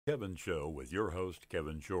Kevin Show with your host,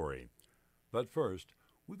 Kevin Shorey. But first,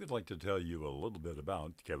 we would like to tell you a little bit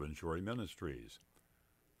about Kevin Shorey Ministries.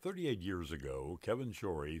 38 years ago, Kevin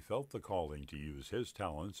Shorey felt the calling to use his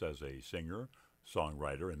talents as a singer,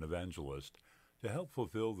 songwriter, and evangelist to help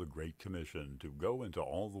fulfill the Great Commission to go into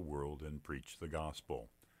all the world and preach the gospel.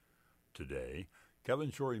 Today, Kevin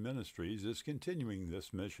Shorey Ministries is continuing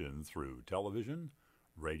this mission through television,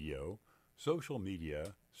 radio, social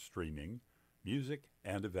media, streaming, music,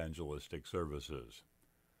 and evangelistic services.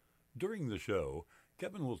 During the show,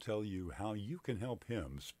 Kevin will tell you how you can help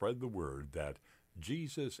him spread the word that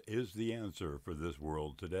Jesus is the answer for this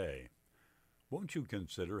world today. Won't you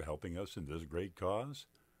consider helping us in this great cause?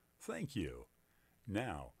 Thank you.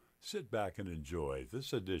 Now, sit back and enjoy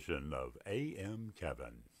this edition of AM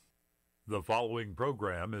Kevin. The following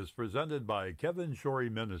program is presented by Kevin Shorey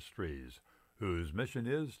Ministries, whose mission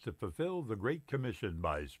is to fulfill the Great Commission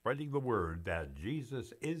by spreading the word that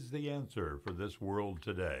Jesus is the answer for this world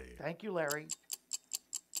today. Thank you, Larry.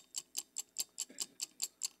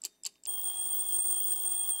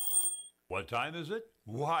 What time is it?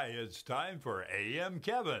 Why, it's time for AM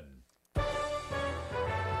Kevin.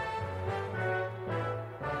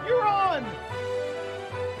 You're on!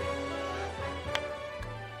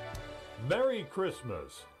 Merry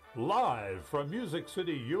Christmas. Live from Music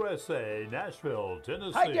City, USA, Nashville,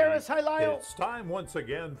 Tennessee. Hi, Garris. Hi, Lyle. It's time once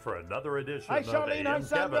again for another edition Hi, of Charlene. Hi, AM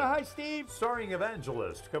Sandra. Kevin. Hi, Steve. Starring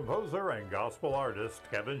evangelist, composer, and gospel artist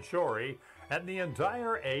Kevin Shorey and the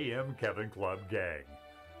entire AM Kevin Club gang.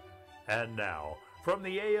 And now, from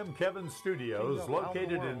the AM Kevin Studios,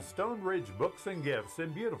 located in Stone Ridge Books and Gifts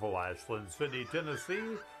in beautiful Ashland City,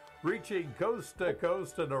 Tennessee, reaching coast to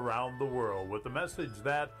coast and around the world with the message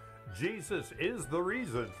that Jesus is the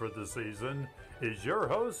reason for the season, is your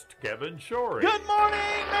host, Kevin Shorey. Good morning.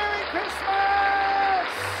 Merry Christmas.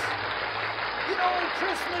 You know,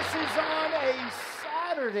 Christmas is on a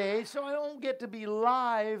Saturday, so I don't get to be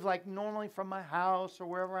live like normally from my house or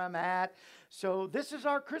wherever I'm at. So this is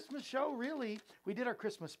our Christmas show, really. We did our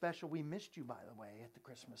Christmas special. We missed you, by the way, at the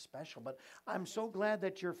Christmas special. But I'm so glad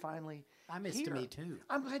that you're finally I missed here. me too.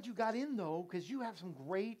 I'm glad you got in, though, because you have some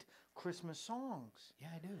great Christmas songs. Yeah,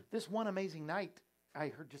 I do. This One Amazing Night, I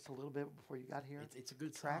heard just a little bit before you got here. It's a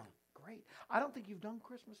good track. song. Great. I don't think you've done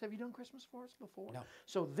Christmas. Have you done Christmas for us before? No.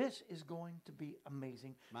 So this is going to be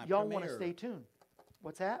amazing. My Y'all want to premiere. stay tuned.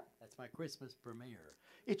 What's that? That's my Christmas premiere.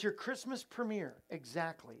 It's your Christmas premiere,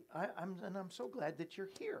 exactly. I'm so glad that you're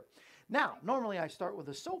here. Now, normally I start with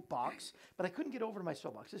a soapbox, but I couldn't get over to my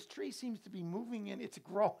soapbox. This tree seems to be moving and it's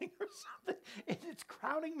growing or something, and it's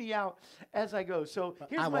crowding me out as I go. So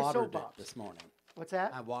here's I my watered soapbox. it this morning. What's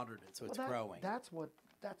that? I watered it, so it's Well, growing. That's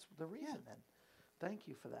the reason Yeah. then. Thank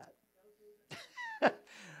you for that.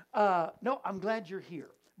 No, I'm glad you're here.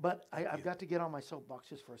 But I've got to get on my soapbox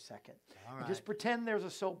just for a second. All And just right. pretend there's a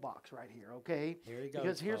soapbox right here, okay? Here you go,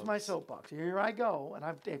 Because here's my folks. soapbox. Here I go. And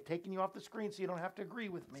I've taken you off the screen so you don't have to agree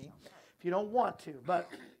with me if you don't want to. But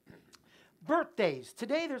birthdays.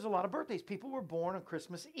 Today there's a lot of birthdays. People were born on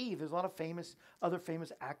Christmas Eve. There's a lot of other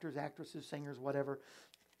famous actors, actresses, singers, whatever.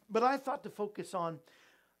 But I thought to focus on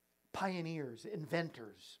pioneers,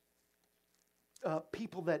 inventors,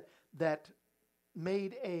 people that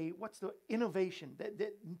made innovation,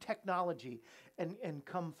 that technology, and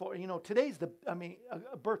come forward. You know, today's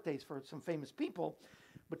birthdays for some famous people,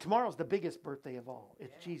 but tomorrow's the biggest birthday of all.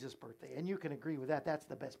 It's Jesus' birthday, and you can agree with that. That's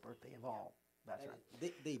the best birthday of all. That's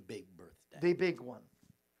right, The big birthday. the big one.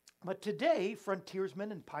 But today,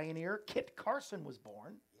 frontiersman and pioneer Kit Carson was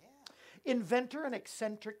born. Yeah. Inventor and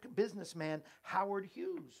eccentric businessman Howard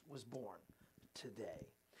Hughes was born today.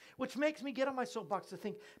 Which makes me get on my soapbox to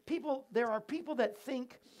think there are people that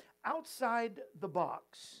think outside the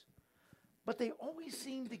box, but they always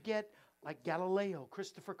seem to get like Galileo,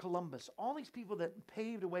 Christopher Columbus, all these people that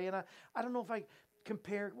paved a way. And I don't know if I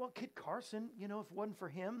compare, Kit Carson, you know, if it wasn't for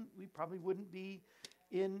him, we probably wouldn't be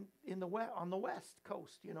on the West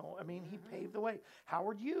Coast, you know. I mean, he paved the way.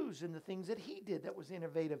 Howard Hughes and the things that he did that was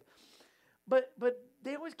innovative. But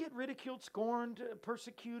they always get ridiculed, scorned,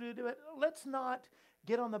 persecuted. But let's not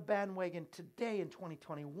get on the bandwagon today in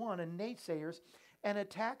 2021 and naysayers and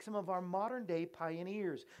attack some of our modern day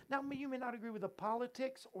pioneers. Now, you may not agree with the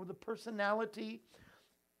politics or the personality,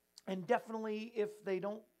 and definitely if they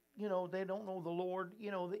don't know the Lord, you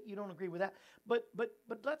know, that you don't agree with that. But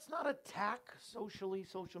let's not attack social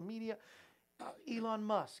media. Elon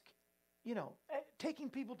Musk, you know, taking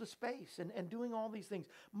people to space and doing all these things.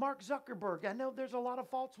 Mark Zuckerberg, I know there's a lot of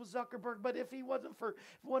faults with Zuckerberg, but if it wasn't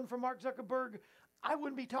for Mark Zuckerberg, I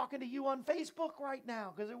wouldn't be talking to you on Facebook right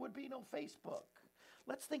now because there would be no Facebook.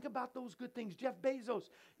 Let's think about those good things. Jeff Bezos,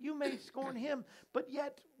 you may scorn him, but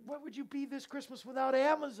yet, where would you be this Christmas without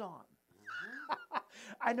Amazon?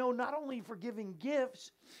 I know not only for giving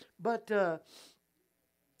gifts, but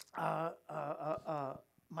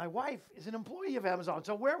my wife is an employee of Amazon.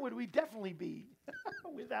 So where would we definitely be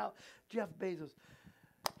without Jeff Bezos?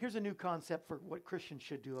 Here's a new concept for what Christians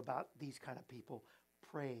should do about these kind of people.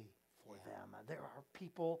 Pray for them. There are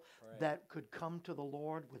people that could come to the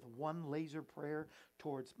Lord with one laser prayer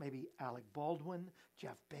towards maybe Alec Baldwin,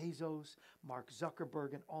 Jeff Bezos, Mark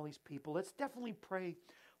Zuckerberg, and all these people. Let's definitely pray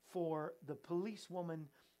for the policewoman.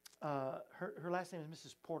 Her last name is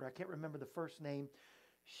Mrs. Porter. I can't remember the first name.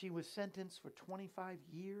 She was sentenced for 25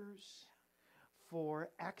 years for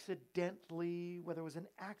accidentally, whether it was an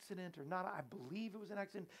accident or not, I believe it was an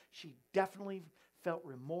accident. She definitely felt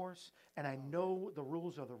remorse, and I know the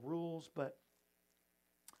rules are the rules, but,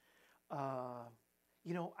 I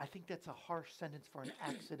think that's a harsh sentence for an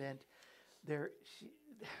accident.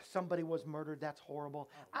 Somebody was murdered. That's horrible.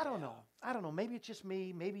 I don't know. Maybe it's just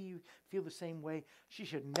me. Maybe you feel the same way. She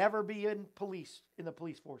should never be in the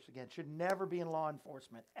police force again. Should never be in law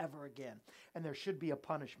enforcement ever again. And there should be a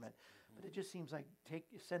punishment. But it just seems like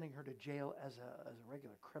sending her to jail as a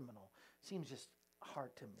regular criminal seems just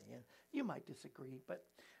hard to me. And you might disagree, but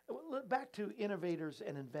back to innovators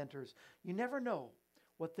and inventors. You never know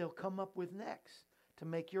what they'll come up with next to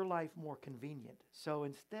make your life more convenient. So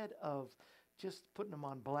instead of just putting them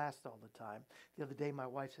on blast all the time. The other day, my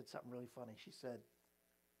wife said something really funny. She said,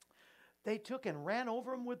 they took and ran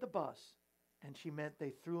over him with the bus. And she meant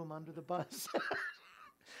they threw him under the bus.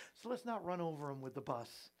 So let's not run over him with the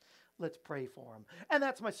bus. Let's pray for him. And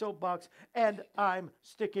that's my soapbox, and I'm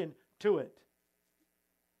sticking to it.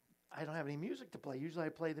 I don't have any music to play. Usually I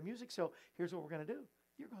play the music, so here's what we're going to do.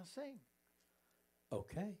 You're going to sing.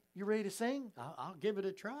 Okay. You ready to sing? I'll give it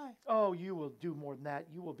a try. Oh, you will do more than that.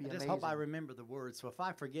 You will be amazing. I just hope I remember the words. So if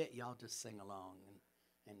I forget, y'all just sing along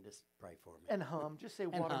and just pray for me. And hum. Just say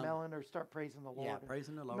watermelon or start praising the Lord. Yeah,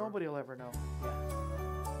 praising the Lord. Nobody will ever know. Yeah.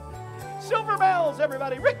 Silver bells,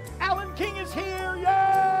 everybody. Rick Allen King is here.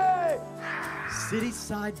 Yay! City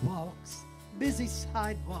sidewalks, busy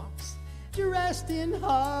sidewalks, dressed in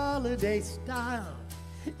holiday style.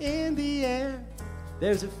 In the air,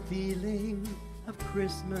 there's a feeling of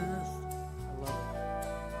Christmas. I love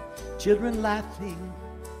it. Children laughing,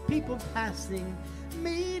 people passing,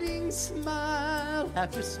 meeting smile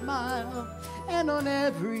after smile, and on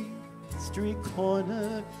every street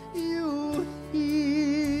corner you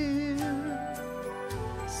hear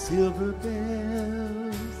silver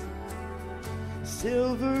bells,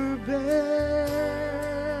 silver bells.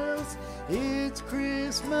 It's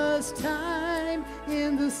Christmas time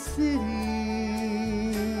in the city.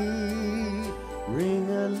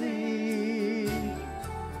 Ring-a-ling,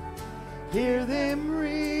 hear them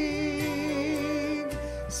ring.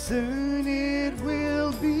 Soon it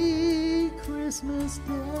will be Christmas Day.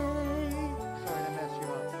 Sorry to mess you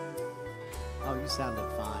up. Oh, you sounded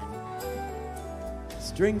fine.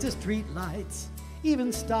 Strings of street lights, even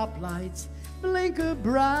stoplights, blinker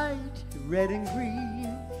bright, red and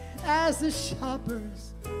green, as the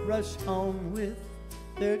shoppers rush home with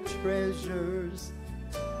their treasures.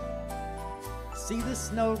 See the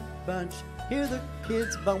snow bunch, hear the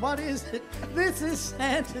kids bump. What is it? This is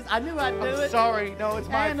Santa's. I knew I'd do I'm it. sorry. No, it's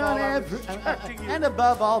my And fault. on I was every, distracting you. and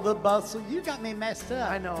above all the bustle, you got me messed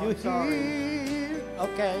up. I know, You I'm sorry. hear?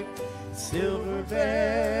 Okay. Silver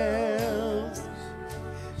bells,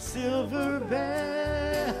 silver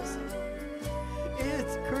bells.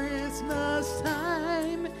 It's Christmas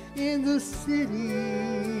time in the city.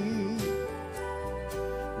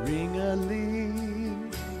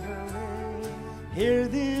 Ring-a-ling, hear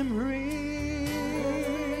them ring.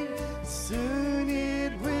 Soon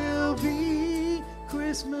it will be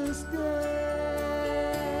Christmas Day.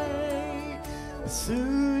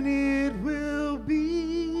 Soon it will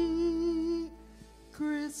be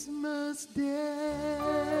Christmas Day.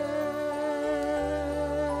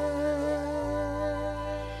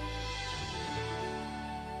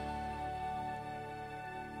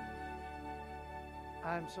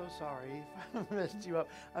 I'm so sorry if I messed you up.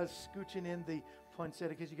 I was scooching in the poinsettia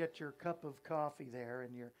because you got your cup of coffee there,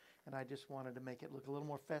 and I just wanted to make it look a little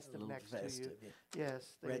more festive little next festive, to you. yeah.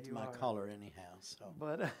 Yes, there Red's you my are. color anyhow. So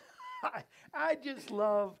But I just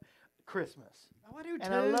love Christmas. Oh, I do too.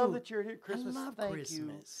 And I love that you're here at Christmas. I love Thank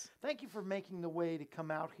Christmas. you. Thank you for making the way to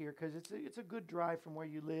come out here because it's a good drive from where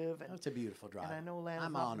you live. Oh, it's a beautiful drive. And I know Lana's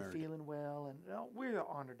I'm not been honored. feeling well, and we're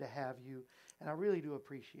honored to have you. And I really do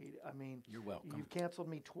appreciate it. I mean, You're welcome. You've canceled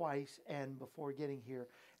me twice, and before getting here,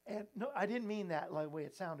 and no, I didn't mean that like the way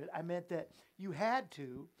it sounded. I meant that you had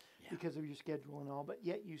to because of your schedule and all, but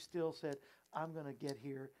yet you still said, "I'm going to get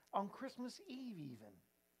here on Christmas Eve, even."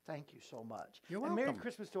 Thank you so much. You're and Merry welcome.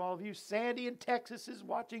 Christmas to all of you. Sandy in Texas is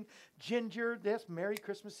watching. Ginger, this Merry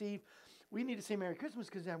Christmas Eve. We need to say Merry Christmas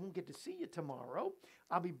because I won't get to see you tomorrow.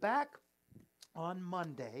 I'll be back on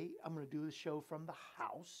Monday. I'm going to do the show from the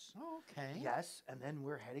house. Okay. Yes, and then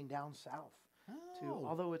we're heading down south. Oh.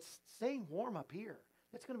 Although it's staying warm up here.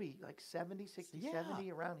 It's going to be like 70, 60, Yeah.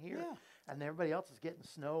 70 around here. Yeah. And everybody else is getting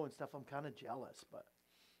snow and stuff. I'm kind of jealous, but,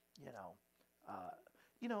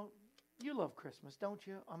 you know, you love Christmas, don't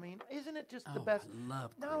you? I mean, isn't it just the Oh, best? I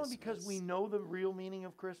love Not only because we Christmas. know the real meaning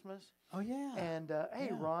of Christmas. Oh, yeah. And, hey,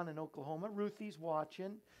 Yeah. Ron in Oklahoma, Ruthie's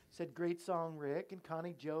watching. Said, great song, Rick. And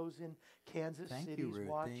Connie Joe's in Kansas Thank you, City's Ruthie.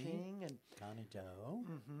 watching. And Connie Joe.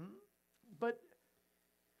 but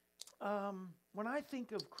when I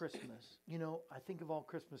think of Christmas, I think of all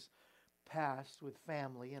Christmas past with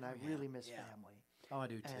family, and I yeah, really miss yeah. family. Oh, I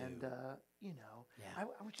do too. And, Yeah. I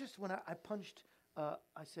was just, when I punched,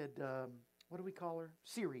 I said, what do we call her?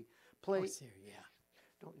 Siri. Play, Oh, Siri,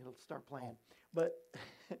 yeah. it'll start playing. But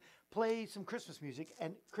play some Christmas music,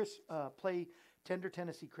 and play Tender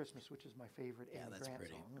Tennessee Christmas, which is my favorite Yeah, Amy that's Grant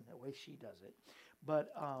pretty. song, and the way she does it.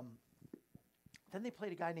 But then they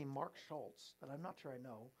played a guy named Mark Schultz that I'm not sure I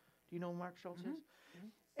know. Do you know who Mark Schultz is?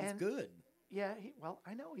 It's good. Yeah,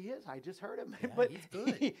 I know he is. I just heard him. Yeah, but he's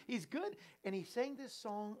good. he's good. And he sang this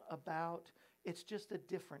song about it's just a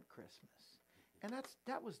different Christmas. And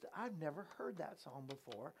I've never heard that song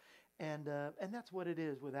before. And that's what it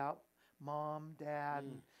is without mom, dad,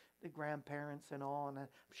 and the grandparents and all. And I'm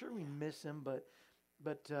sure we miss them, but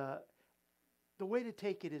the way to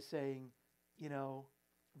take it is saying,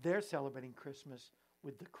 they're celebrating Christmas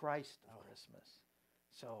with the Christ of Christmas.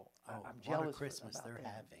 So I'm what a jealous Christmas about they're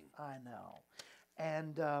that. having. I know.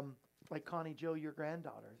 And like Connie Joe, your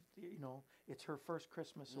granddaughter, it's her first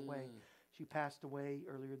Christmas away. She passed away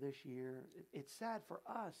earlier this year. It's sad for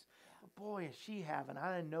us. But boy, is she having,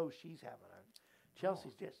 I know she's having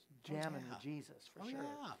Chelsea's just jamming yeah. with Jesus for Oh, sure.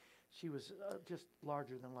 yeah. She was just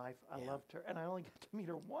larger than life. I loved her. And I only got to meet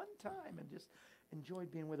her one time and just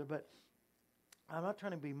enjoyed being with her. But I'm not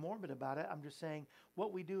trying to be morbid about it. I'm just saying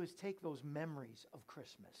what we do is take those memories of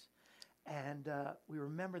Christmas and we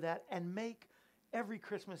remember that and make every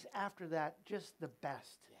Christmas after that just the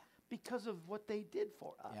best because of what they did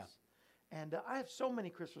for us. Yeah. And I have so many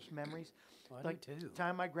Christmas memories. Well, I do like too. the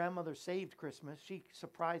time my grandmother saved Christmas, she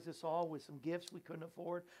surprised us all with some gifts we couldn't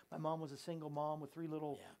afford. My mom was a single mom with 3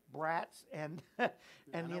 little brats, and I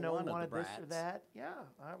know one of the wanted this or brats. that. Yeah,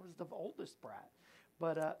 I was the oldest brat.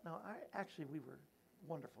 But no, we were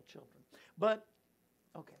wonderful children. But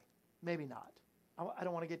okay, maybe not. I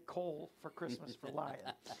don't want to get coal for Christmas for lying.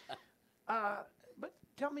 But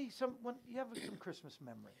tell me you have some Christmas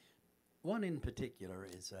memory. One in particular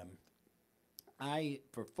is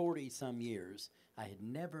for 40-some years, I had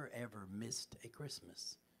never, ever missed a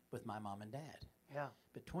Christmas with my mom and dad. Yeah.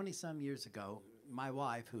 But 20-some years ago, my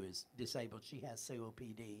wife, who is disabled, she has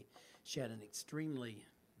COPD. She had an extremely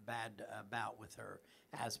bad bout with her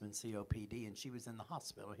asthma and COPD, and she was in the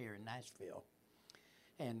hospital here in Nashville.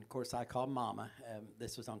 And, of course, I called Mama.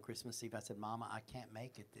 This was on Christmas Eve. I said, Mama, I can't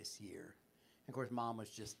make it this year. And, of course, Mom was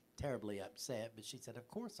just terribly upset, but she said, of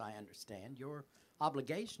course I understand. Your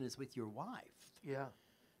obligation is with your wife. Yeah.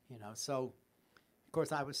 So, of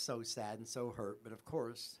course, I was so sad and so hurt, but, of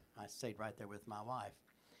course, I stayed right there with my wife.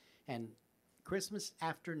 And Christmas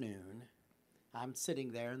afternoon, I'm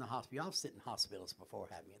sitting there in the hospital. Y'all sit in hospitals before,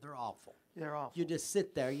 haven't you? They're awful. They're awful. You just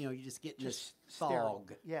sit there, you just get in this sterile.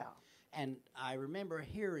 fog. Yeah. And I remember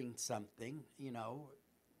hearing something,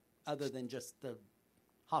 other than just the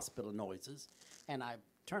hospital noises. And I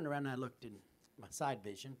turned around and I looked in my side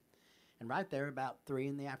vision. And right there, about 3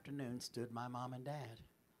 in the afternoon, stood my mom and dad.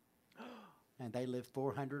 And they lived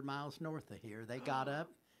 400 miles north of here. They got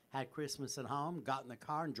up, had Christmas at home, got in the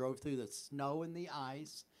car, and drove through the snow and the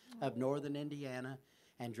ice of northern Indiana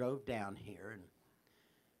and drove down here. And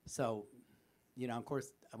so, of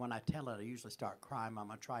course, when I tell it, I usually start crying. I'm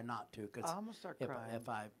going to try not to. Cause I'm going to start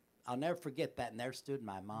crying. I'll never forget that. And there stood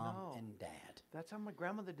my mom and dad. That's how my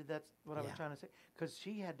grandmother did. That's what I was Yeah. trying to say. Because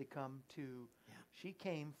she had to come to, she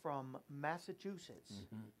came from Massachusetts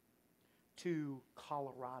to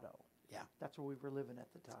Colorado. Yeah. That's where we were living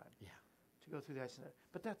at the time. Yeah. To go through the ice.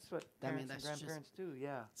 But that's what I mean, parents that's and just- grandparents do,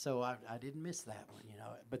 yeah. So I didn't miss that one, you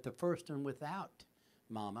know. But the first one without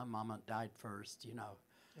Mama died first, you know.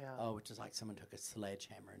 Yeah. Oh, which is like someone took a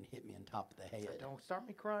sledgehammer and hit me on top of the head. Don't start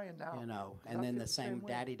me crying now. You know, 'cause and I then feel the same way.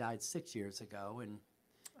 Daddy died 6 years ago, and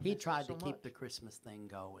I he miss tried them to so keep much. the Christmas thing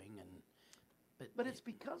going, But it's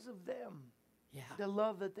because of them, yeah. the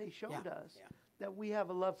love that they showed Yeah, us, yeah. that we have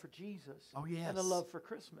a love for Jesus Oh, yes. and a love for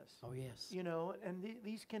Christmas. Oh yes. You know, and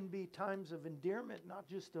these can be times of endearment, not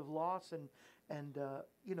just of loss and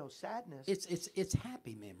you know, sadness. It's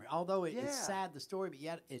happy memory. Although it's Yeah. sad the story, but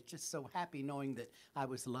yet it's just so happy knowing that I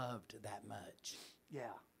was loved that much.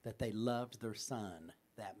 yeah, That they loved their son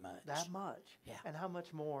that much. that much. Yeah. And how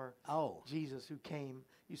much more Oh. Jesus, who came,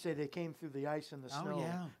 you say they came through the ice and the Oh, snow,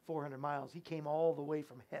 yeah. 400 miles. He came all the way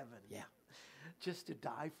from heaven. Yeah. Just to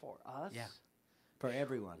die for us. Yeah. For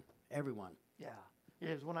everyone. Everyone. Yeah.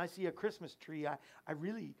 Yes, when I see a Christmas tree, I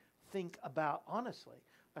really think about, honestly,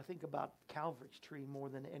 I think about Calvary's tree more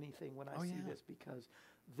than anything when I Oh, see yeah. this, because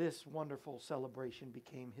this wonderful celebration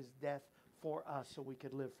became his death for us so we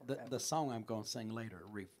could live forever. The song I'm going to sing later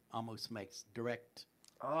almost makes direct.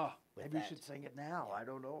 Oh, with maybe you that. should sing it now. I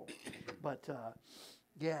don't know. But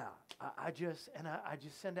yeah, I just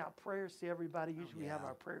send out prayers to everybody. Usually we have yeah.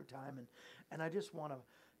 our prayer time, and I just want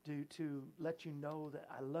to let you know that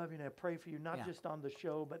I love you and I pray for you, not Yeah. just on the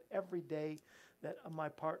show, but every day, that my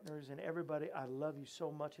partners and everybody, I love you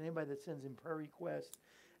so much. And anybody that sends in prayer requests,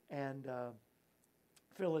 and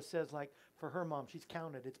Phyllis says, like, for her mom, she's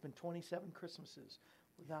counted. It's been 27 Christmases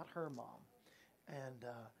without her mom. And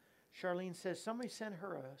Charlene says, somebody sent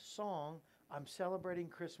her a song, I'm celebrating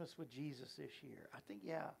Christmas with Jesus this year. I think,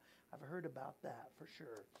 yeah, I've heard about that for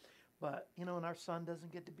sure. But, you know, and our son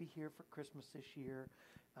doesn't get to be here for Christmas this year.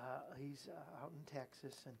 He's out in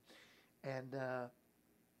Texas. And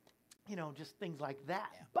you know, just things like that.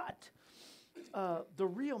 Yeah. But the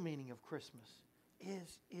real meaning of Christmas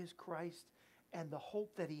is Christ and the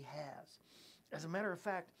hope that he has. As a matter of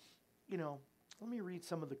fact, you know, let me read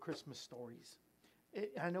some of the Christmas stories.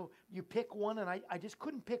 I know you pick one, and I just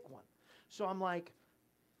couldn't pick one. So I'm like,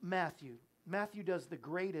 Matthew. Matthew does the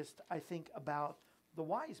greatest, I think, about the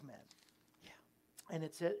wise men. Yeah. And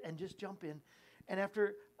it said, and just jump in. And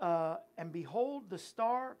after, and behold, the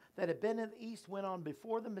star that had been in the east went on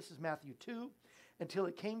before them, this is Matthew 2, until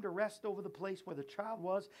it came to rest over the place where the child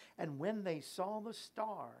was. And when they saw the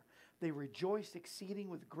star, they rejoiced exceeding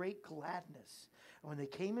with great gladness. And when they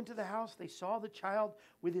came into the house, they saw the child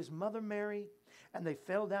with his mother Mary, and they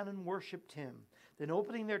fell down and worshipped him. Then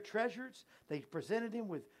opening their treasures, they presented him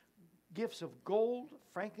with gifts of gold,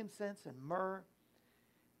 frankincense, and myrrh.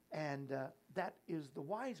 And that is the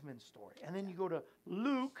wise men story. And then you go to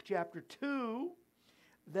Luke chapter 2,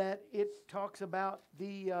 that it talks about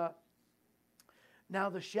now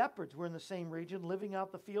the shepherds were in the same region, living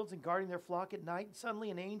out the fields and guarding their flock at night. And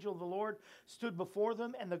suddenly an angel of the Lord stood before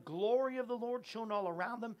them, and the glory of the Lord shone all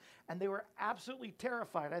around them, and they were absolutely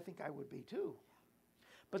terrified. I think I would be too.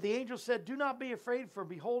 But the angel said, do not be afraid, for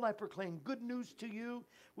behold, I proclaim good news to you,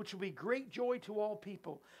 which will be great joy to all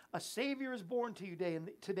people. A Savior is born to you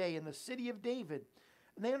today in the city of David.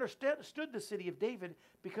 And they understood the city of David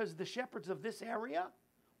because the shepherds of this area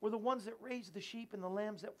were the ones that raised the sheep and the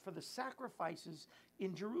lambs for the sacrifices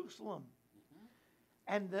in Jerusalem.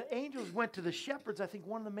 And the angels went to the shepherds, I think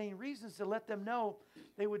one of the main reasons, to let them know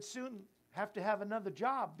they would soon have to have another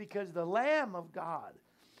job, because the Lamb of God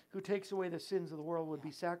who takes away the sins of the world would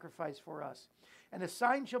be sacrificed for us. And a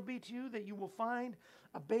sign shall be to you that you will find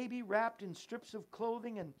a baby wrapped in strips of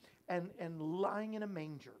clothing and lying in a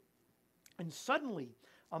manger. And suddenly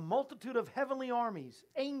a multitude of heavenly armies,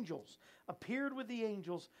 angels, appeared with the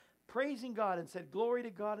angels, praising God, and said, glory to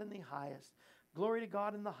God in the highest, glory to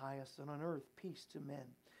God in the highest, and on earth peace to men,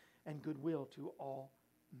 and goodwill to all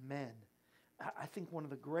men. I think one of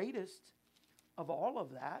the greatest of all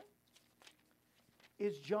of that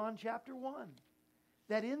is John chapter 1.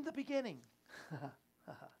 That in the beginning,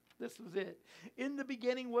 this was it. In the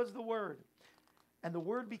beginning was the Word, and the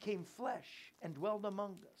Word became flesh and dwelled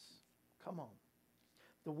among us. Come on.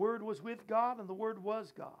 The Word was with God, and the Word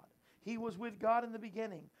was God. He was with God in the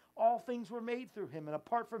beginning. All things were made through him, and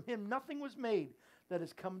apart from him nothing was made that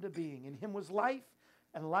has come to being. In him was life,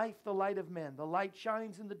 and life the light of men. The light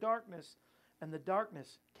shines in the darkness, and the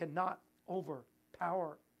darkness cannot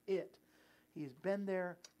overpower it. He has been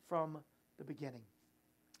there from the beginning.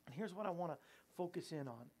 And here's what I want to focus in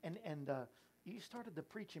on. And you started the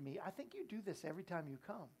preaching me. I think you do this every time you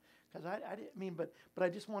come. Because I didn't mean, but I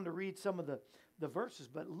just wanted to read some of the verses.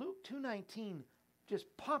 But Luke 2:19 just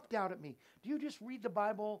popped out at me. Do you just read the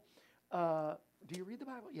Bible Do you read the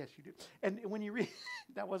Bible? Yes, you do. And when you read,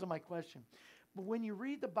 that wasn't my question. But when you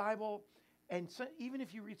read the Bible, and so, even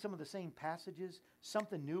if you read some of the same passages,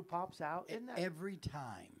 something new pops out. Isn't that Every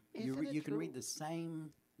time. Isn't it You can true? read the same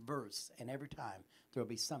verse, and every time there'll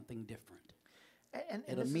be something different. and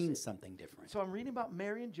It'll this is mean it. something different. So I'm reading about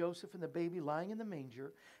Mary and Joseph and the baby lying in the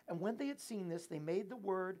manger. And when they had seen this, they made the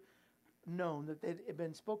word known that it had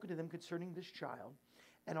been spoken to them concerning this child.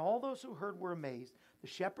 And all those who heard were amazed. The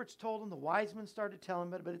shepherds told them, the wise men started telling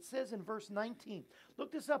them, but it says in verse 19,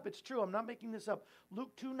 look this up, it's true, I'm not making this up.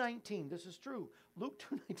 Luke 2:19, this is true. Luke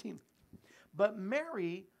 2:19. But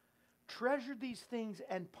Mary treasured these things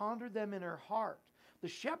and pondered them in her heart. The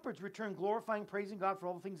shepherds returned glorifying, praising God for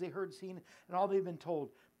all the things they heard, seen, and all they've been told.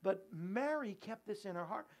 But Mary kept this in her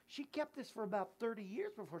heart. She kept this for about 30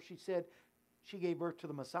 years before she said she gave birth to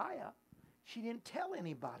the Messiah. She didn't tell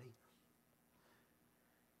anybody.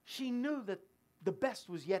 She knew that the best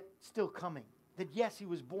was yet still coming. That yes, he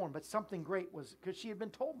was born, but something great was, because she had been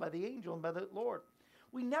told by the angel and by the Lord.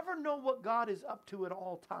 We never know what God is up to at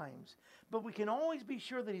all times, but we can always be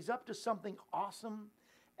sure that he's up to something awesome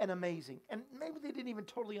and amazing. And maybe they didn't even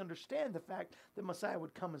totally understand the fact that Messiah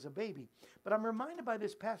would come as a baby. But I'm reminded by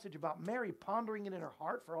this passage about Mary pondering it in her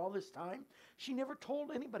heart for all this time. She never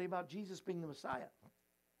told anybody about Jesus being the Messiah.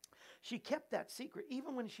 She kept that secret.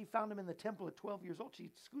 Even when she found him in the temple at 12 years old, she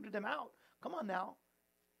scooted him out. Come on now.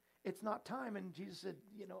 It's not time. And Jesus said,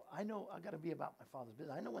 I know I got to be about my Father's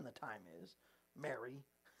business. I know when the time is, Mary.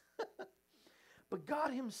 But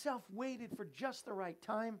God himself waited for just the right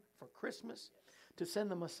time for Christmas to send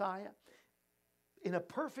the Messiah. In a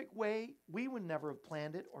perfect way, we would never have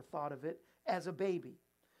planned it or thought of it as a baby.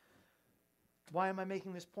 Why am I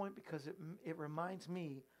making this point? Because it reminds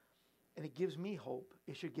me, and it gives me hope.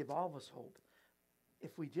 It should give all of us hope.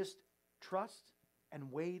 If we just trust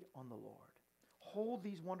and wait on the Lord. Hold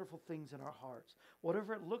these wonderful things in our hearts.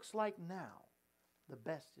 Whatever it looks like now, the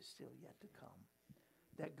best is still yet to come.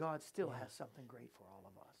 That God still has something great for all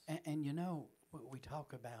of us. And we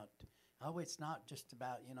talk about, it's not just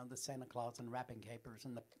about, the Santa Claus and wrapping papers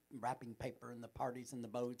and the wrapping paper and the parties and the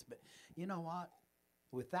boats. But you know what?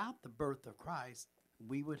 Without the birth of Christ,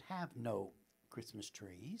 we would have no Christmas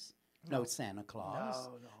trees, no Santa Claus,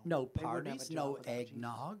 no They wouldn't have a parties, job no without Jesus.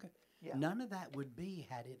 eggnog. Yeah. None of that would be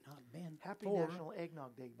had it not been Happy for. National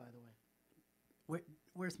Eggnog Day, by the way.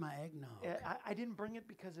 Where's my eggnog? I didn't bring it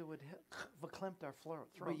because it would verklempt our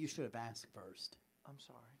throats. Well, you should have asked first. I'm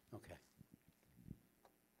sorry. Okay.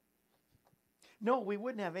 No, we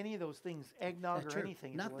wouldn't have any of those things, eggnog That's or true.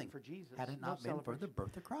 anything, if it Nothing. wasn't for Jesus. Had it No not been for the celebration.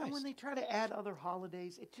 birth of Christ. And when they try to add other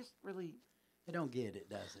holidays, it just really... They don't get it,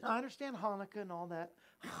 does it? Now, I understand Hanukkah and all that.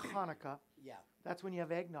 Hanukkah. Yeah. That's when you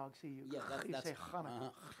have eggnog. See, you, you say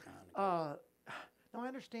Hanukkah. Hanukkah. No, I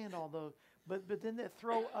understand all those. But then they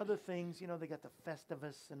throw other things. They got the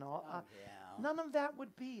Festivus and all. Yeah. None of that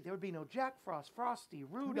would be. There would be no Jack Frost, Frosty,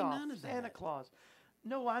 Rudolph, none of Santa that. Claus.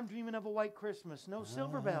 No, I'm dreaming of a white Christmas. No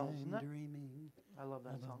silver bells. I'm No- dreaming I love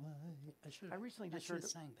that of a song. white- I recently just should heard have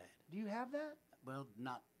it. sang that. Do you have that? Well,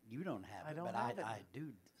 not you don't have I it, don't but have it. I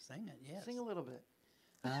do sing it. Yes. Sing a little bit.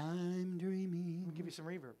 I'm dreaming I'll give you some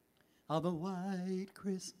reverb. of a white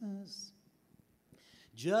Christmas,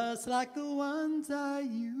 just like the ones I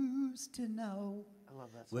used to know, I love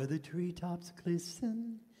that song. where the treetops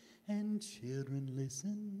glisten and children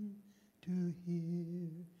listen to hear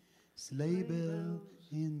sleigh bells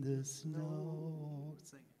in the snow.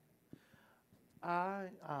 Sing it.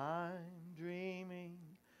 I'm dreaming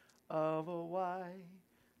of a white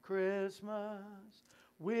Christmas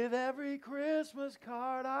with every Christmas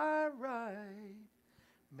card I write.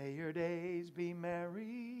 May your days be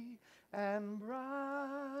merry and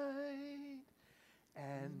bright,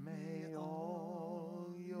 and may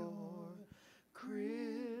all your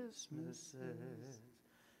Christmases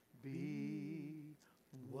be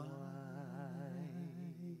white.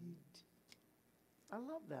 I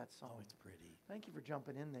love that song. Oh, it's pretty. Thank you for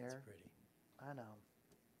jumping in there. It's pretty. I know.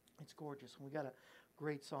 It's gorgeous. We got a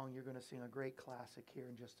great song. You're going to sing a great classic here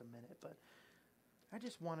in just a minute. But I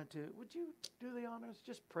just wanted to, would you do the honors?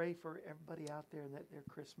 Just pray for everybody out there that their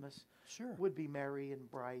Christmas Sure. would be merry and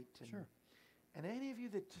bright. And, Sure. And any of you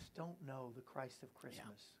that just don't know the Christ of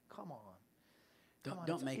Christmas, come on. Come on.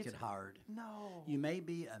 Don't make It's- it hard. No. You may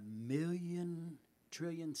be a million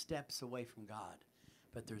trillion steps away from God,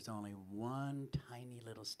 but there's only one tiny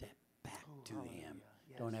little step back Oh, to hallelujah. Him.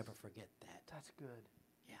 Yes. Don't ever forget that. That's good.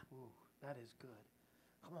 Yeah. Ooh, that is good.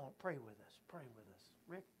 Come on, pray with us. Pray with us.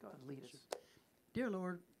 Rick, go ahead, lead us. Dear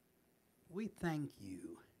Lord, we thank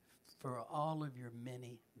you for all of your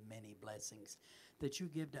many, many blessings that you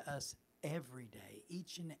give to us every day,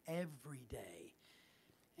 each and every day.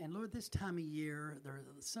 And Lord, this time of year, there are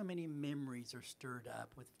so many memories are stirred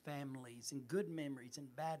up with families and good memories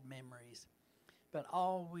and bad memories. But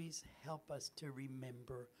always help us to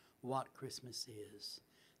remember what Christmas is.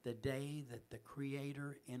 The day that the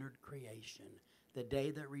Creator entered creation. The day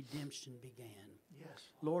that redemption began. Yes.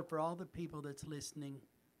 Lord, for all the people that's listening,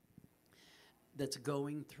 that's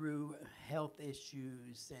going through health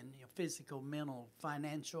issues and physical, mental,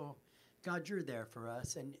 financial, God, you're there for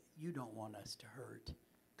us, and you don't want us to hurt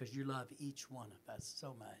because you love each one of us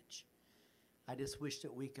so much. I just wish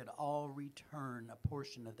that we could all return a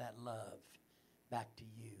portion of that love back to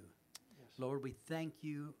you. Yes. Lord, we thank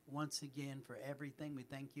you once again for everything. We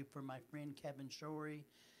thank you for my friend Kevin Shorey.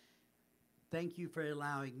 Thank you for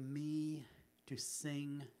allowing me to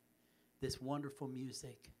sing this wonderful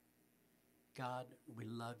music. God, we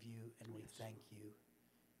love you and we thank you.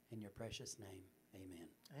 In your precious name, amen.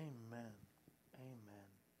 Amen. Amen.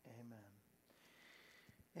 Amen.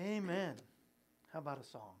 Amen. How about a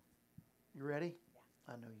song? You ready?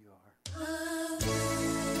 Yeah. I know you are.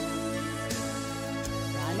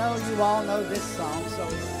 I know you all know this song, so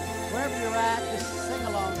wherever you're at, just sing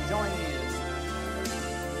along, join in.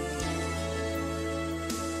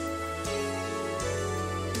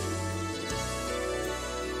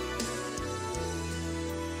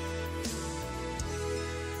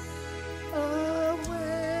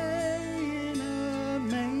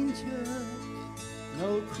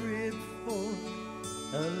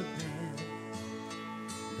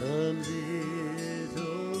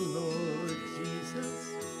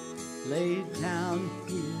 Laid down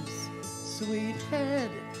his sweet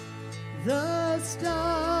head, the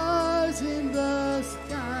stars in the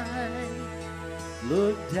sky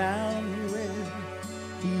looked down where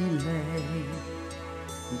he lay.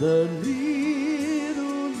 The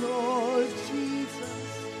little Lord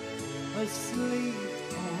Jesus asleep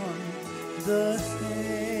on the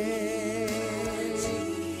hay.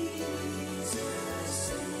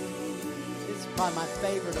 It's probably my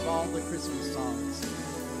favorite of all the Christmas songs.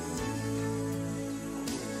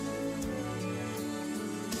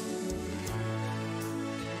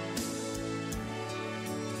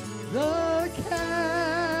 The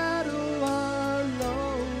cattle are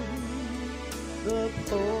low, the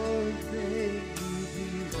poor baby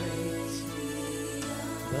waits,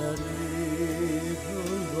 but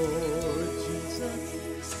little Lord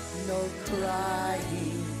Jesus, no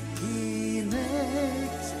crying he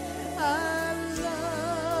makes. I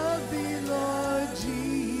love thee, Lord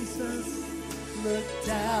Jesus, look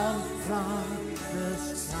down from the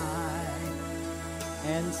sky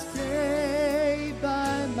and stay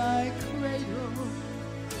by my cradle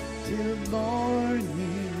till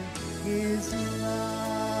morning is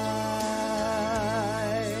light.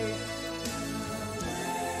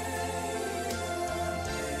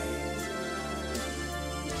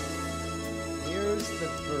 Here's the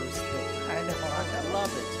verse that I know. I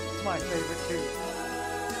love it. It's my favorite too.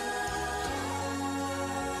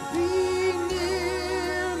 Be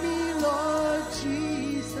near me, Lord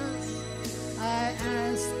Jesus, I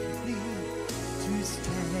ask thee to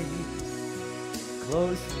stay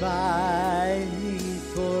close by me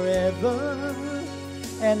forever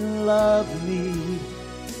and love me,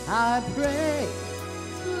 I pray.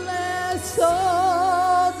 Bless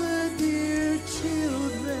all the dear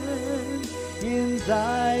children in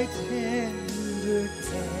thy tender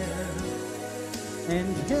care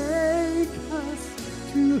and take us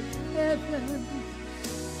to heaven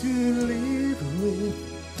to live with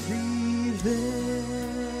thee there.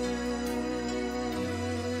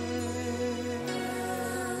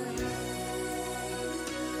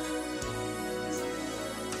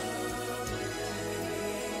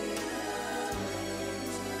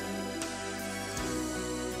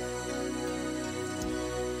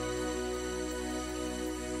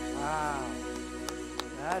 Wow.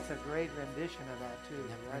 That's a great rendition of that too.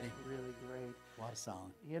 Yeah, That's pretty. really great. What a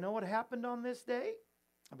song. You know what happened on this day?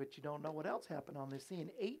 I bet you don't know what else happened on this day. In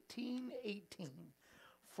 1818,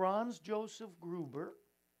 Franz Joseph Gruber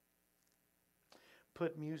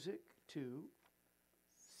put music to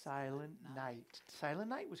Silent Night. Silent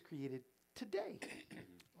Night was created today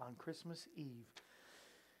on Christmas Eve.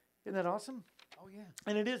 Isn't that awesome? Oh, yeah.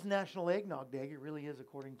 And it is National Eggnog Day. It really is,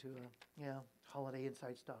 according to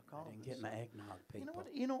holidayinsights.com. I didn't get my eggnog, people. You know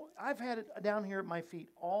what? You know, I've had it down here at my feet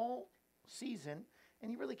all season,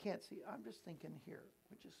 and you really can't see. I'm just thinking here,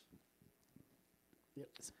 which is Yep.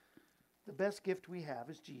 the best gift we have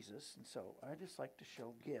is Jesus, and so I just like to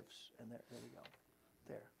show gifts, and there we go.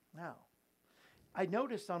 There. Now, I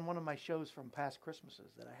noticed on one of my shows from past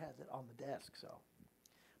Christmases that I had that on the desk, so,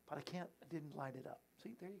 but I didn't light it up.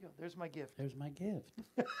 See, there you go. There's my gift. There's my gift.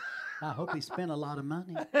 I hope he spent a lot of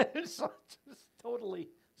money. So, just totally,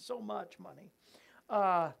 so much money.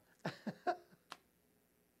 Uh,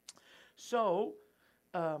 so,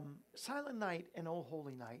 Silent Night and Oh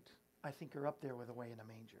Holy Night, I think, are up there with Away in a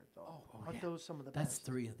Manger, though. Aren't those some of the That's best?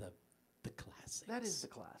 three of the classics. That is the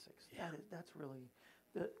classics. Yeah. That's really,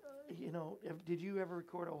 the. Did you ever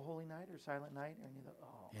record Oh Holy Night or Silent Night or any of the?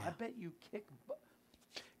 Oh, I Yeah. bet you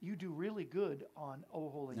you do really good on Oh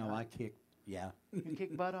Holy Night. No, I kick. Yeah. You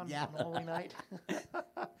kick butt on, Yeah. on Holy Night.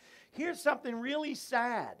 Here's something really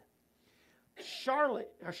sad.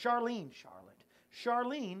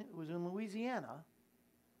 Charlene, who was in Louisiana,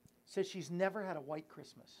 says she's never had a white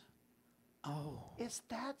Christmas. Oh. Is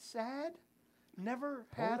that sad? Never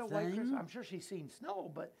Poor had a white thing. Christmas. I'm sure she's seen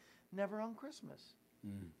snow, but never on Christmas.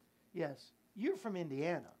 Mm. Yes. You're from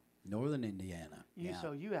Indiana. Northern Indiana. Yeah.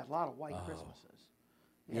 So you had a lot of white Oh. Christmases.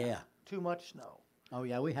 Yeah. Too much snow. Oh,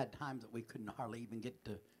 yeah. We had times that we couldn't hardly even get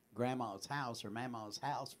to Grandma's house or Mama's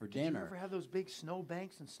house for Did you dinner. ever have those big snow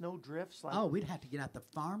banks and snow drifts? Like Oh, we'd have to get out the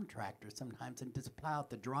farm tractor sometimes and just plow out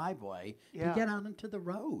the driveway Yeah. to get out into the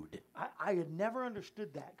road. I had never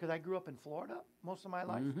understood that because I grew up in Florida most of my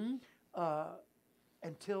life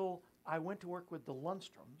until I went to work with the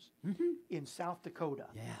Lundstroms in South Dakota.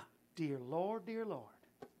 Yeah. Dear Lord,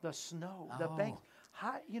 the snow, the Oh. banks.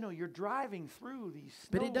 You're driving through these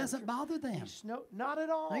snow. But it doesn't bother them. these snow, not at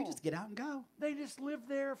all. They just get out and go. They just live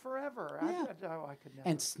there forever. Yeah. I could never.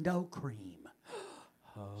 And snow cream.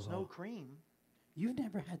 Snow cream? You've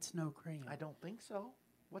never had snow cream. I don't think so.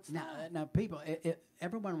 What's Now, that? now people,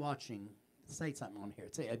 everyone watching, say something on here.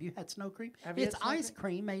 Say, have you had snow cream? Have you It's had snow ice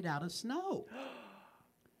cream made out of snow.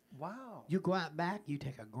 Wow. You go out back, you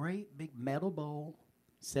take a great big metal bowl,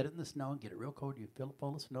 set it in the snow, and get it real cold. You fill it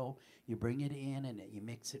full of snow. You bring it in, and you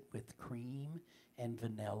mix it with cream and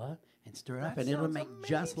vanilla, and stir it up, That and it'll sounds make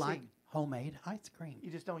just like amazing. homemade ice cream.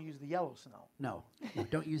 You just don't use the yellow snow. No,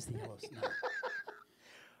 don't use the yellow snow.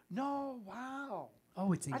 No, wow.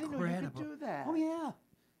 Oh, it's I incredible. didn't know you could do that. Oh yeah,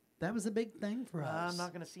 that was a big thing for us. I'm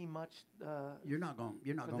not going to see much. You're not going.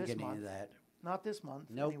 You're not for going to this get any month. of that. Not this month,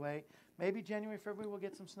 Nope. anyway. Maybe January, February, we'll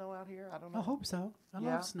get some snow out here. I don't know. I hope so. I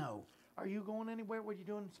Yeah. love snow. Are you going anywhere? Were you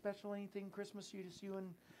doing special anything Christmas? You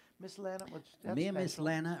and Miss Lana? That's Me and Miss special.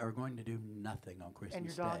 Lana are going to do nothing on Christmas And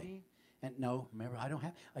your Day. doggy? And no, remember, I don't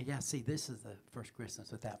have. Yeah, see, this is the first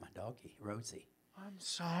Christmas without my doggie, Rosie. I'm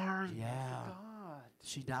sorry. Yeah. I forgot.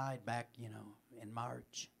 She died back, in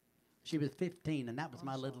March. She was 15, and that was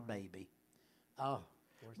my little baby. Oh,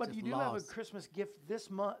 we're But just you do have a lost. Christmas gift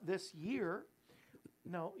this year.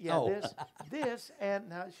 No, yeah, Oh. this, and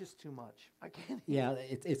now it's just too much. I can't. Yeah,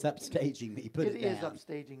 it's upstaging me. Put it It is down.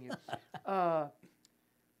 upstaging you.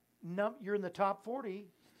 You're in the top 40,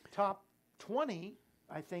 top 20,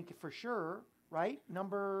 I think for sure, right?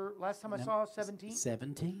 Last time I saw 17.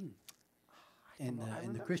 17. In know. I the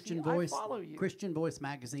remember- Christian see, I Voice follow you. Christian Voice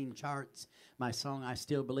magazine charts, my song "I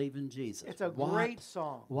Still Believe in Jesus." It's a What- great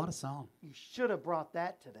song. What a song! You should have brought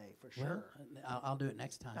that today for sure. Well, I'll do it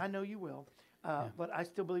next time. I know you will. But I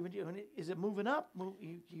still believe in you. And is it moving up?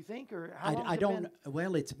 You think, or how long? I don't.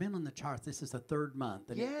 Well, it's been on the charts. This is the third month,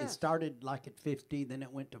 and it Yes. started like at 50, then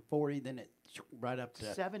it went to 40, then it right up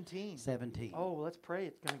to 17. 17. Oh, let's pray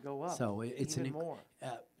it's going to go up. So it's even an more.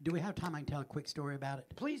 Do we have time? I can tell a quick story about it.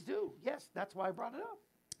 Please do. Yes, that's why I brought it up.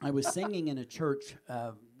 I was singing in a church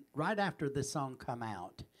right after this song come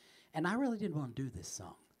out, and I really didn't want to do this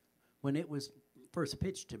song. When it was first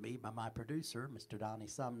pitched to me by my producer, Mr. Donnie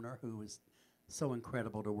Sumner, who was so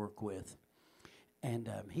incredible to work with, and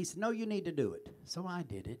he said, "No, you need to do it." So I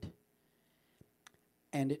did it,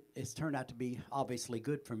 and it's turned out to be obviously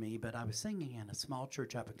good for me. But I was singing in a small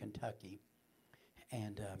church up in Kentucky,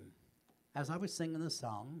 and as I was singing the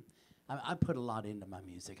song, I put a lot into my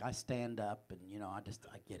music. I stand up and, I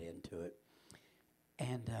get into it.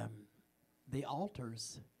 And the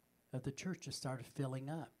altars of the church just started filling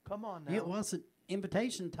up. Come on now. It wasn't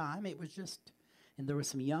invitation time. It was just, and there were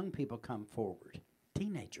some young people come forward,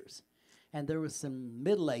 teenagers. And there was some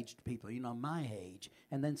middle-aged people, my age,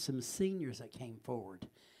 and then some seniors that came forward.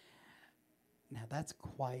 Now, that's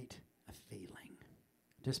quite a feeling,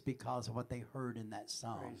 just because of what they heard in that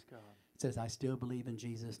song. Praise God. It says, "I still believe in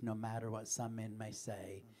Jesus no matter what some men may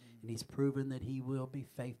say, and he's proven that he will be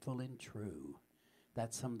faithful and true."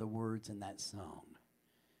 That's some of the words in that song.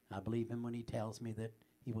 I believe him when he tells me that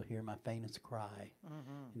he will hear my faintest cry,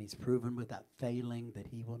 and he's proven without failing that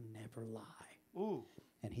he will never lie. Ooh.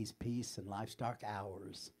 And he's peace in life's dark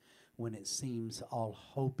hours when it seems all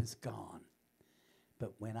hope is gone.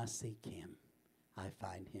 But when I seek him, I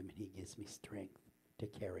find him, and he gives me strength to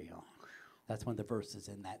carry on. That's one of the verses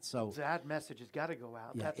in that. So That message has got to go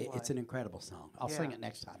out. yeah, That's why. it's an incredible song. I'll sing Yeah. it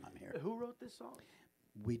next time I'm here. Who wrote this song?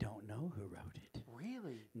 We don't know who wrote it.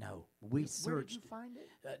 Really? No, we Where did searched. you find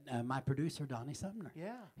it? My producer Donnie Sumner.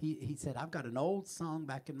 Yeah. He said, I've got an old song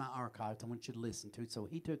back in my archives I want you to listen to. So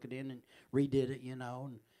he took it in and redid it,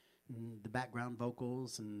 and the background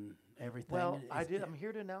vocals and everything. Well, And I it's- did. I'm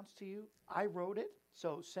here to announce to you, I wrote it.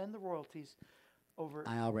 So send the royalties over.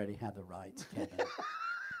 I already have the rights, Kevin.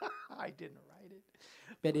 I didn't write it.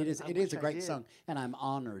 But it is I it wish is a I great did. song, and I'm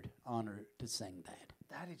honored to sing that.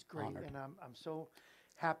 That is great, Honored. and I'm so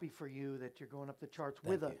happy for you that you're going up the charts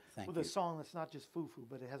Thank with you, thank a you. song that's not just foo-foo,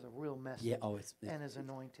 but it has a real message. Yeah, and is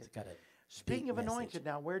anointed. It's got a Speaking deep of message. anointed,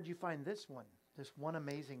 now where'd you find this one? This one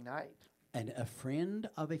amazing night. And a friend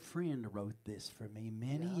of a friend wrote this for me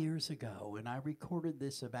many Yeah. years ago, and I recorded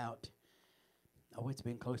this it's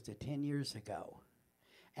been close to 10 years ago.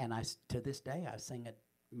 And to this day, I sing it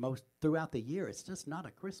most throughout the year. It's just not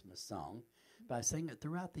a Christmas song, but I sing it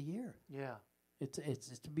throughout the year. Yeah. It's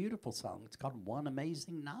a beautiful song. It's called One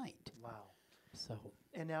Amazing Night. Wow. So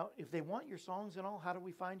And now, if they want your songs and all, how do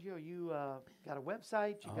we find you? Are you got a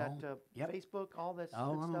website? You got yep. Facebook? All this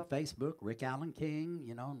I'm good on stuff. Facebook, Rick Allen King.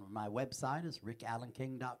 My website is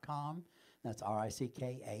rickallenking.com. That's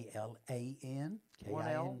RICKALAN One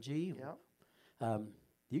L. KING. Yep.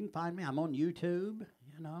 You can find me. I'm on YouTube.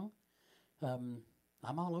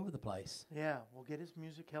 I'm all over the place. Yeah. We'll get his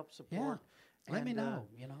music, help Yeah. support. Let me And,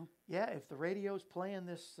 know. Yeah, if the radio's playing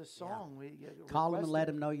this song, we Call them and request let it.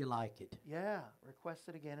 them know you like it. Yeah, request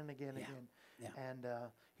it again and again and Yeah, again. yeah. And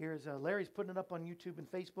here's Larry's putting it up on YouTube and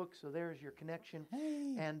Facebook, so there's your connection.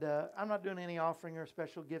 Hey. And I'm not doing any offering or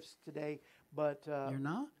special gifts today, but You're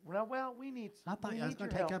not? well, we need. I thought we I was need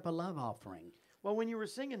going your to take help. up a love offering. Well, when you were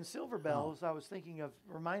singing Silver Bells, I was thinking of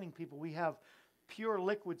reminding people we have pure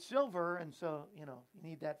liquid silver, and so you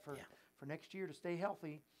need that for next year to stay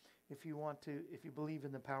healthy. If you believe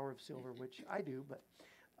in the power of silver, which I do, but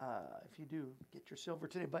if you do, get your silver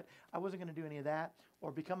today. But I wasn't going to do any of that, or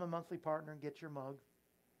become a monthly partner and get your mug.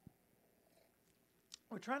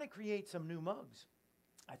 We're trying to create some new mugs.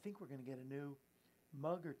 I think we're going to get a new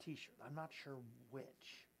mug or T-shirt. I'm not sure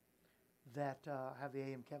which that have the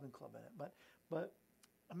AM Kevin Club in it, but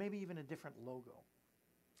maybe even a different logo.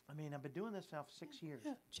 I mean, I've been doing this now for 6 years.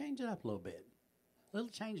 Yeah, change it up a little bit. Little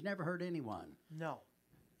change never hurt anyone, No,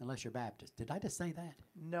 unless you're Baptist. Did I just say that?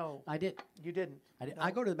 no, I did. you didn't. I did. No.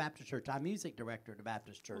 I go to the Baptist church. I'm music director at the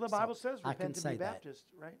Baptist church. Well, the Bible so says I can repent and say be that. Baptist,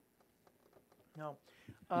 right? No.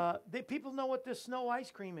 People know what this snow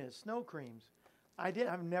ice cream is, snow creams. I've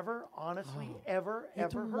never, honestly, ever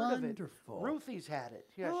it's heard wonderful. of it. Ruthie's had it.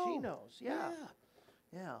 Yeah, she Oh, knows. Yeah.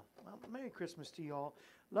 Well, Merry Christmas to y'all.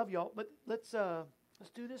 Love y'all. But let's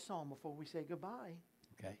do this song before we say goodbye.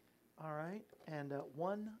 Okay. All right. And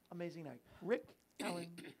One Amazing Night. Rick Allen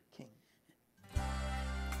King.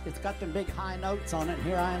 It's got them big high notes on it.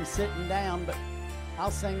 Here I am sitting down, but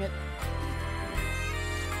I'll sing it.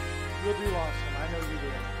 You'll do awesome. I know you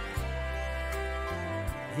will.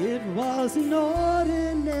 It was an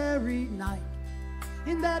ordinary night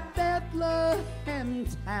in that Bethlehem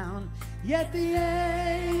town, yet the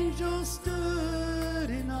angel stood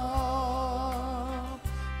in awe.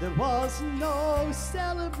 There was no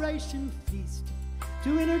celebration feast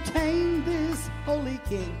to entertain this holy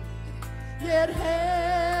king, yet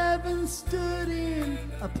heaven stood in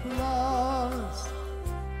applause.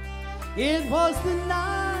 It was the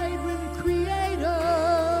night when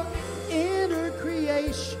Creator entered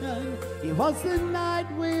creation. It was the night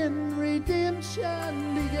when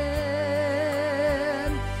redemption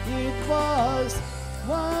began. It was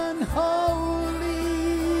one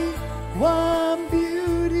holy, one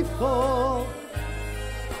beautiful,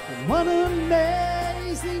 and one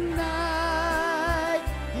amazing night.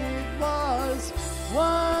 It was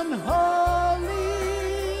one holy,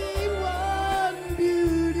 one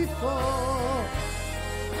beautiful,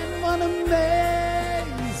 and one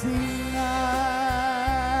amazing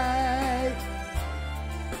night.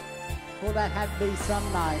 Well, that had to be some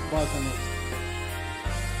night, wasn't it?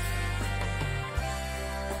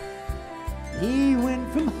 He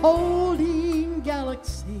went from holding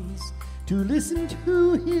galaxies to listen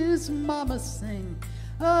to his mama sing,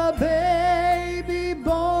 a baby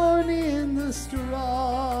born in the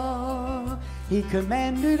straw. He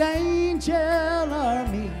commanded angel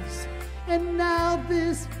armies, and now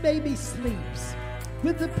this baby sleeps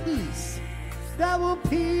with a peace that will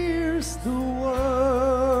pierce the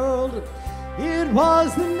world. It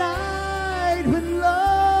was the night when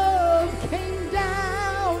love came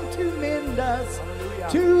down to mend us,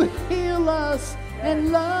 to heal us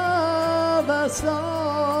and love us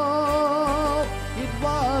all. It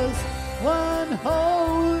was one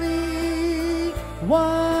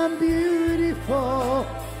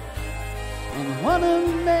What an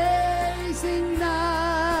amazing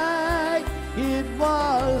night. It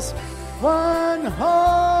was one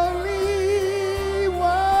holy,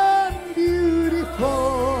 one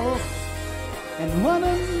beautiful, and one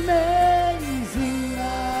amazing night.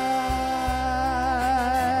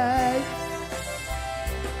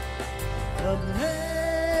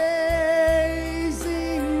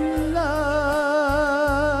 Amazing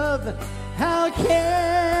love, how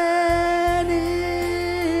can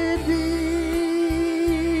it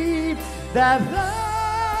be that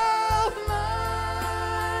love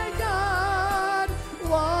like God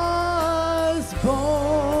was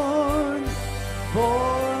born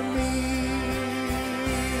for me?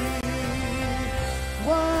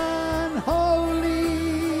 One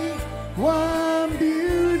holy, one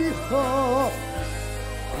beautiful,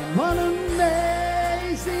 and one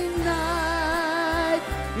amazing night.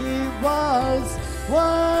 It was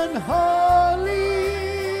one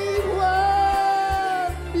holy,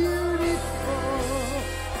 one beautiful,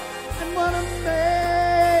 and one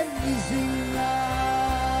amazing night.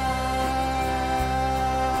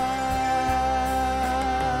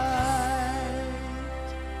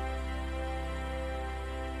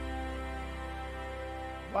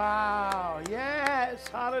 Wow. Yes.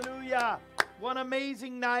 Hallelujah. One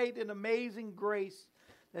amazing night and amazing grace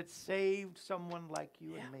that saved someone like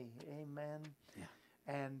you and me. Amen. Yeah.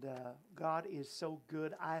 And God is so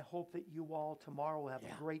good. I hope that you all tomorrow will have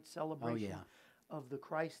Yeah. a great celebration yeah. of the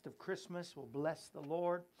Christ of Christmas. We'll bless the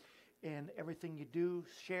Lord in everything you do.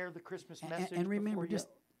 Share the Christmas message. And remember, before you- just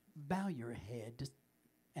bow your head,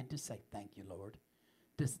 and just say thank you, Lord.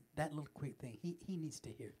 Just that little quick thing. He needs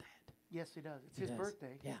to hear that. Yes, he does. It's He his does.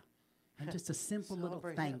 birthday. Yeah. And just a simple little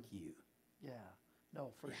Celebrate thank him. you. Yeah,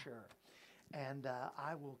 no, for Yeah. sure. And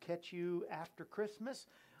I will catch you after Christmas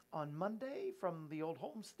on Monday from the old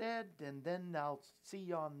homestead, and then I'll see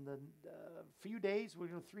you on the few days, we're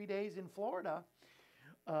going 3 days in Florida,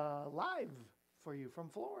 live for you from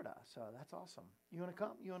Florida. So that's awesome. You want to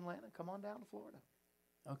come? You and Lana, come on down to Florida.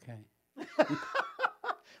 Okay.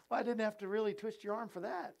 Well, I didn't have to really twist your arm for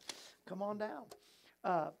that. Come on down.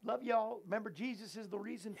 Love y'all. Remember, Jesus is the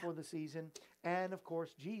reason for the season. And, of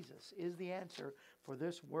course, Jesus is the answer for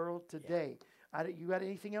this world today. You got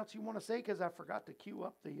anything else you want to say? Because I forgot to cue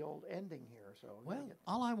up the old ending here. So Well,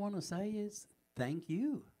 all I want to say is thank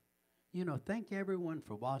you. Thank everyone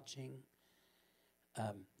for watching.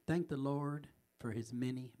 Thank the Lord for his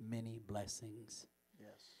many, many blessings.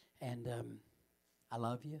 yes. And I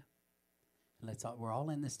love you. We're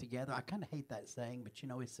all in this together. I kind of hate that saying, but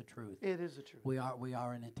it's the truth. It is the truth. We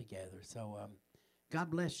are in it together. So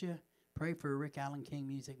God bless you. Pray for Rick Allen King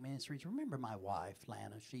Music Ministries. Remember my wife,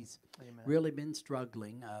 Lana. She's Amen. really been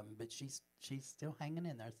struggling, but she's still hanging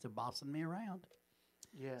in there, still bossing me around.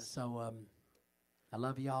 Yes. So I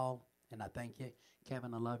love y'all, and I thank you.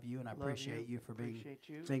 Kevin, I love you, and I Love appreciate you for Appreciate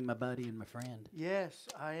you. being my buddy and my friend. Yes,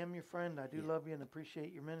 I am your friend. I do Yeah. love you and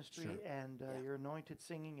appreciate your ministry Sure. and Yeah. your anointed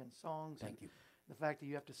singing and songs. Thank and you. the fact that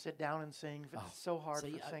you have to sit down and sing. It's Oh, so hard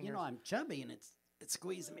See, for singers. I'm chubby, and it's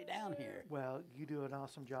squeezing me down here. Well, you do an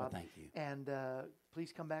awesome Well, job. thank you. And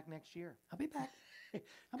please come back next year. I'll be back. I'll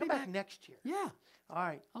Come be back next year. Yeah, All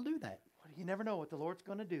right. I'll do that. Well, you never know what the Lord's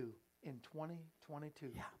going to do in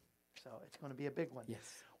 2022. Yeah. So it's going to be a big one.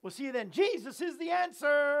 Yes. We'll see you then. Jesus is the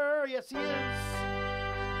answer. Yes, he is.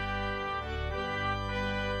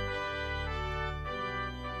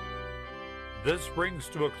 This brings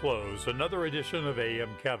to a close another edition of AM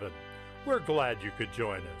Kevin. We're glad you could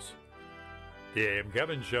join us. The AM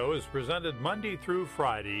Kevin Show is presented Monday through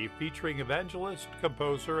Friday, featuring evangelist,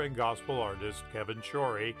 composer, and gospel artist Kevin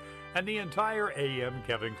Shorey and the entire AM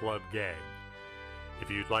Kevin Club gang. If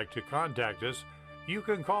you'd like to contact us, you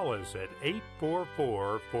can call us at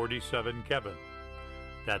 844-47-KEVIN.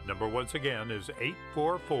 That number once again is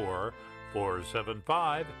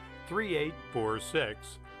 844-475-3846,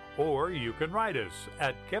 or you can write us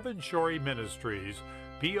at Kevin Shorey Ministries,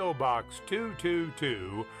 P.O. Box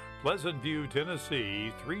 222, Pleasant View,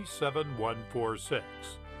 Tennessee 37146.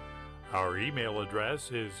 Our email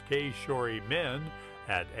address is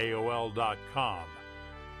kshorymen@aol.com.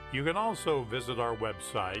 You can also visit our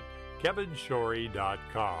website,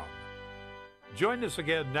 kevinshorey.com. Join us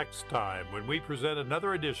again next time when we present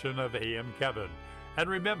another edition of AM Kevin. And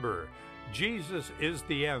remember, Jesus is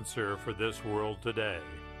the answer for this world today.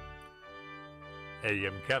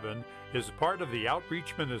 AM Kevin is part of the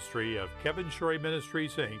outreach ministry of Kevin Shorey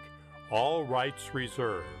Ministries, Inc., all rights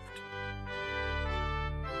reserved.